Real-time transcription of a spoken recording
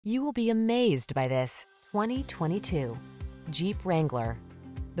You will be amazed by this 2022 Jeep Wrangler.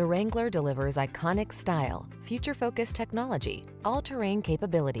 The Wrangler delivers iconic style, future-focused technology, all-terrain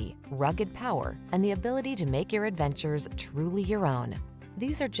capability, rugged power, and the ability to make your adventures truly your own.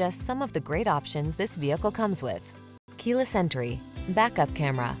 These are just some of the great options this vehicle comes with: keyless entry, backup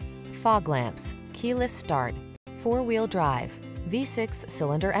camera, fog lamps, keyless start, four-wheel drive, V6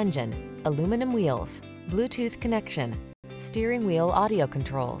 cylinder engine, aluminum wheels, Bluetooth connection, steering wheel audio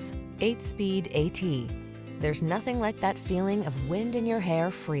controls, 8-speed AT. There's nothing like that feeling of wind in your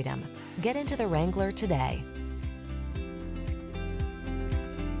hair freedom. Get into the Wrangler today.